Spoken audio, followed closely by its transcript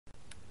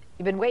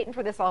You've been waiting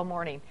for this all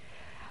morning.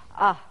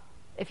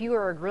 If you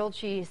are a grilled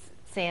cheese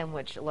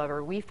sandwich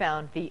lover, we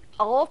found the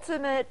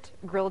ultimate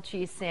grilled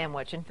cheese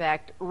sandwich. In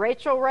fact,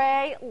 Rachel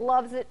Ray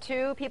loves it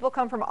too. People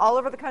come from all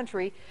over the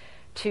country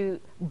to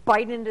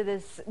bite into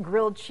this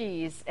grilled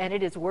cheese, and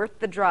it is worth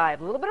the drive.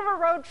 A little bit of a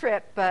road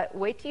trip, but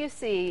wait till you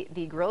see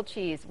the grilled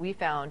cheese we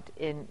found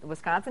in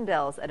Wisconsin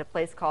Dells at a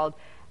place called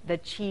the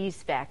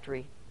Cheese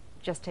Factory.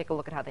 Just take a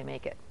look at how they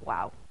make it.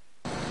 Wow.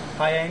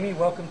 Hi Amy,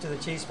 welcome to the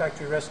Cheese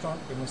Factory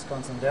restaurant in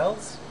Wisconsin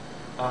Dells.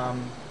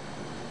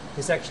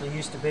 This actually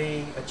used to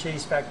be a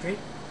cheese factory.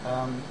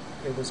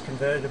 It was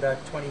converted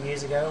about 20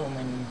 years ago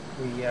when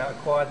we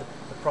acquired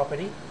the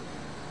property.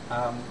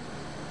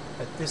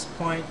 At this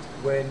point,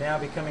 we're now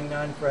becoming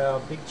known for our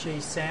big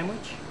cheese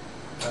sandwich.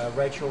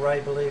 Rachel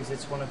Ray believes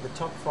it's one of the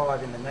top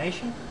 5 in the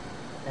nation,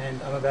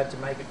 and I'm about to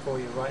make it for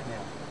you right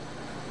now.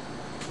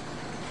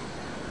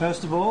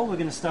 First of all, we're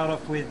going to start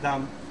off with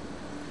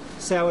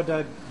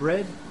sourdough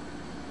bread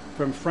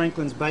from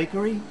Franklin's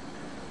Bakery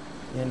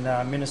in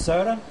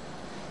Minnesota.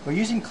 We're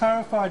using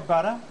clarified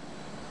butter.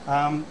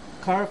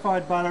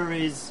 Clarified butter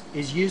is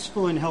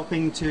useful in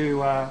helping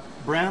to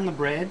brown the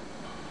bread.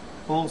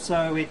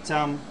 Also, it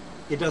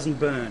doesn't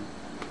burn.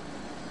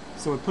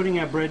 So we're putting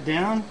our bread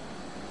down.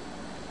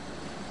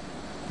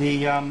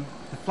 The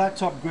flat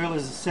top grill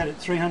is set at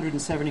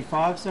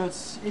 375, so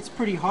it's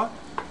pretty hot.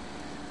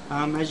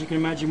 As you can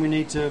imagine, we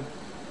need to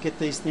get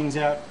these things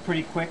out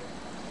pretty quick.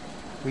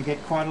 We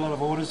get quite a lot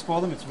of orders for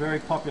them. It's a very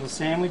popular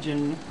sandwich,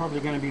 and probably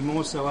going to be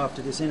more so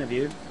after this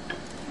interview.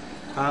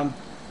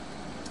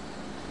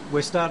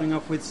 We're starting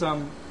off with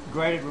some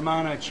grated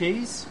Romano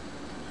cheese.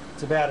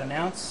 It's about an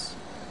ounce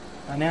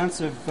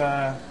of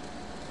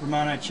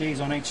Romano cheese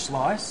on each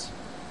slice.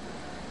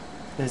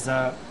 There's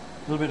a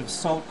little bit of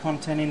salt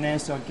content in there,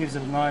 so it gives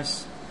it a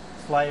nice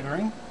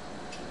flavouring.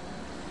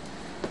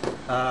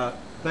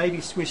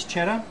 Baby Swiss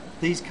cheddar.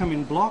 These come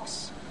in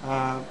blocks.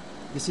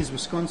 This is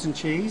Wisconsin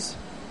cheese.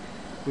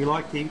 We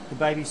like the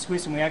Baby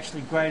Swiss, and we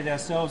actually grate it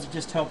ourselves. It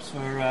just helps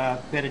for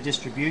better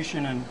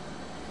distribution and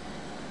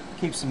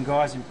keeps some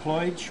guys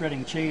employed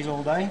shredding cheese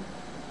all day.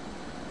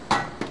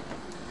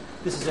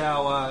 This is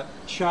our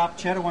sharp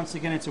cheddar. Once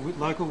again, it's a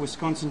local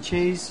Wisconsin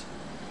cheese.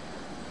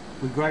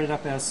 We grate it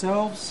up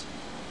ourselves.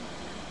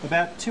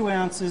 About 2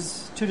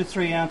 to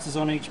 3 ounces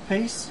on each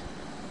piece.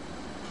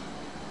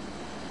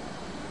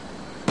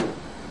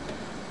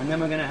 And then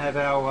we're going to have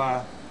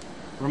our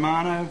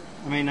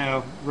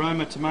our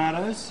Roma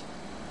tomatoes.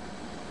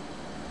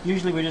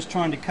 Usually we're just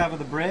trying to cover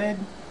the bread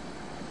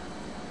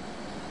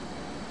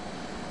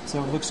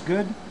so it looks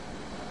good.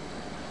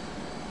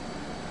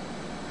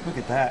 Look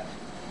at that.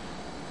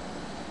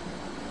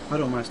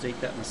 I'd almost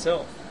eat that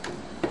myself.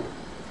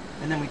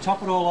 And then we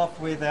top it all off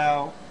with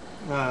our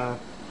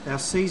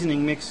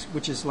seasoning mix,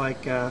 which is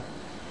like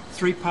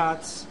 3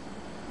 parts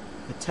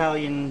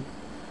Italian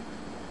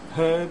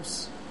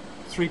herbs,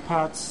 3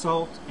 parts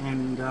salt,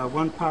 and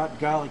 1 part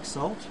garlic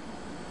salt.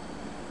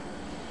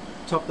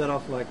 Top that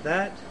off like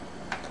that.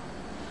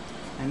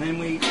 And then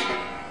we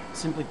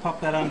simply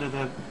pop that under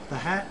the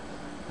hat,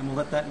 and we'll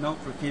let that melt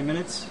for a few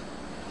minutes.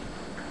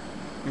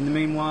 In the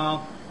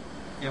meanwhile,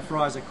 our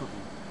fries are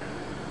cooking.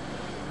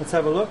 Let's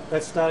have a look.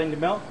 That's starting to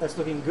melt. That's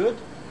looking good.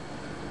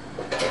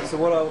 So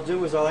what I'll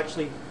do is I'll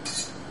actually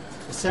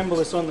assemble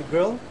this on the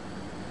grill.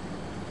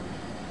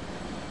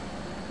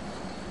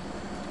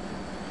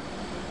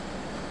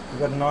 We've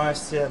got a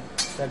nice that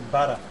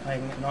butter,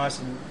 making it nice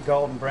and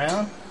golden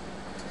brown.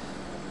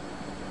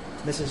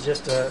 This is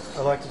just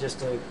I like to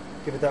just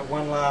give it that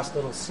one last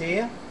little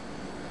sear.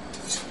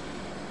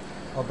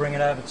 I'll bring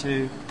it over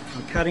to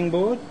my cutting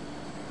board.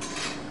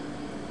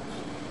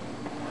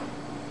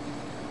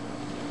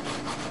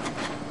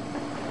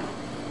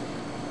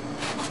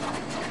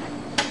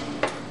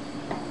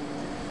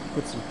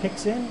 Put some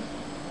picks in,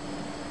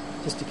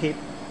 just to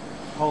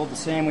hold the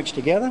sandwich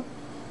together.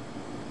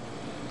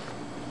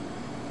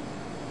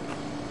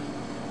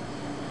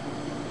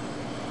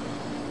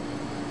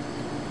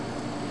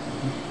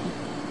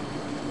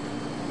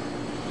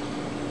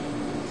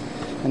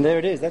 And there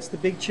it is. That's the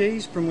big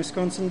cheese from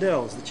Wisconsin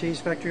Dells, the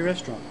Cheese Factory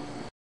restaurant.